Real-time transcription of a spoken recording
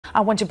I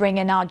want to bring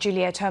in now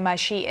Juliette. Touma.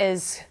 She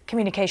is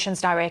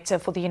Communications Director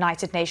for the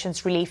United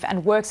Nations Relief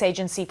and Works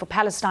Agency for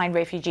Palestine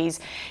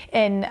refugees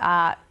in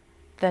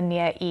the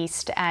Near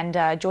East,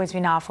 and joins me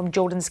now from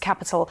Jordan's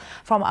capital,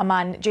 from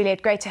Amman.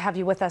 Juliette, great to have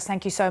you with us.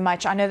 Thank you so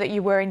much. I know that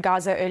you were in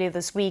Gaza earlier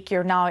this week.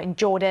 You're now in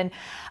Jordan.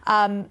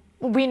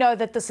 We know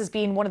that this has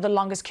been one of the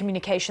longest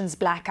communications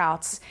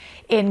blackouts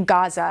in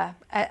Gaza.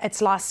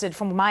 It's lasted,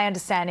 from my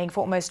understanding,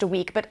 for almost a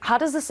week. But how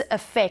does this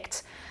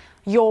affect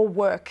your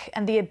work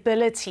and the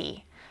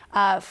ability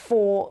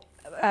for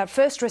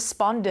first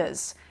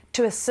responders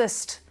to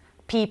assist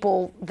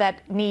people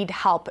that need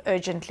help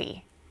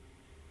urgently?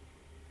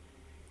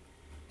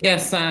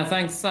 Yes,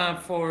 thanks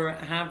for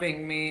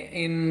having me.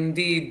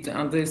 Indeed,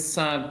 this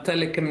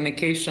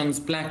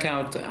telecommunications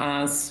blackout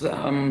has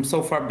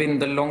so far been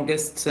the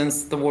longest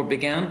since the war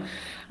began,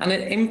 and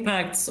it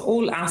impacts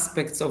all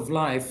aspects of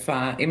life.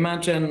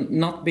 Imagine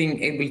not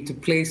being able to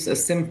place a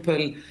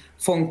simple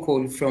phone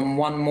call from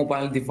one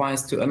mobile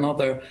device to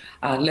another,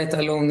 let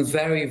alone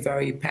very,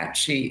 very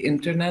patchy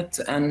internet,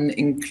 and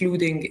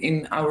including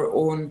in our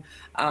own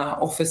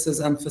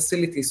offices and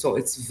facilities. So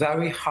it's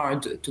very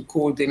hard to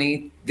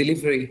coordinate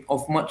delivery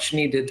of much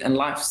needed and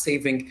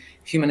life-saving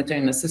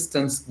humanitarian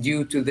assistance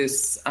due to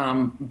this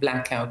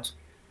blackout.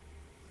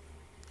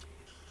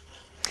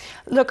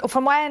 Look,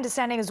 from my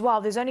understanding as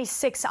well, there's only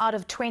 6 out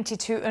of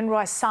 22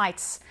 UNRWA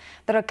sites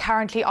that are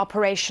currently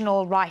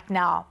operational right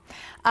now.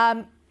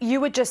 You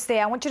were just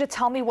there. I want you to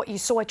tell me what you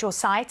saw at your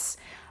sites.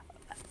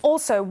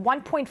 Also,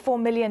 1.4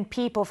 million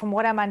people, from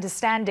what I'm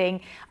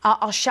understanding,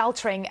 are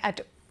sheltering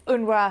at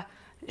UNRWA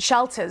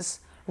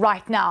shelters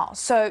right now.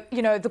 So,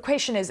 you know, the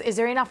question is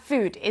there enough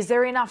food? Is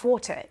there enough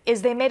water?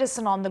 Is there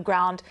medicine on the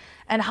ground?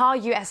 And how are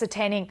you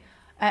ascertaining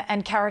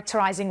and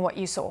characterizing what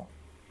you saw?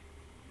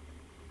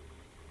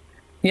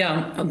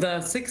 Yeah,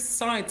 the 6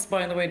 sites,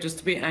 by the way, just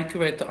to be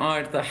accurate,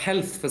 are the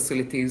health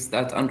facilities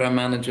that UNRWA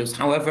manages.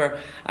 However,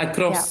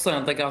 across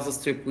the Gaza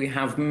Strip, we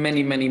have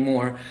many, many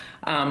more.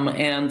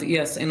 And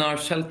yes, in our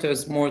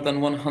shelters, more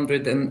than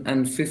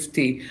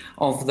 150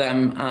 of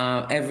them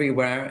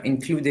everywhere,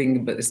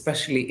 including, but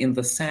especially in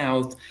the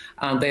south,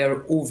 they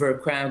are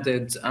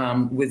overcrowded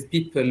with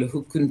people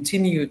who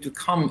continue to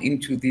come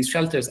into these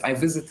shelters. I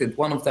visited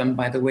one of them,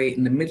 by the way,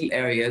 in the middle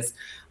areas,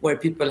 where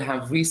people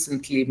have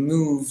recently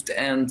moved,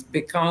 and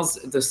because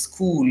the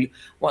school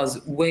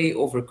was way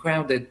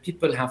overcrowded,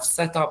 people have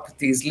set up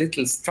these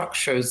little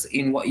structures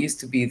in what used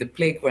to be the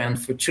playground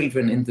for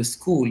children in the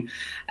school.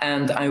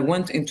 And I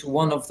went into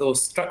one of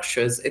those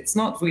structures. It's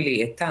not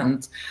really a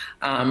tent.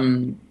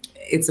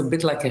 It's a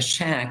bit like a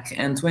shack,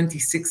 and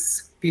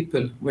 26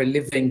 people were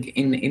living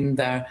in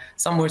there.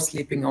 Some were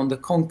sleeping on the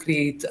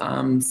concrete,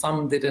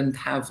 some didn't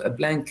have a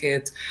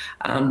blanket.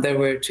 There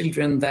were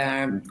children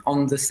there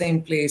on the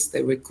same place.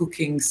 They were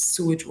cooking.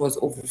 Sewage was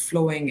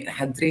overflowing. It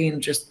had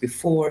rained just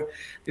before.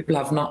 People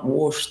have not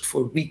washed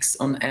for weeks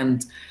on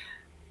end.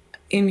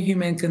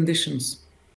 Inhumane conditions.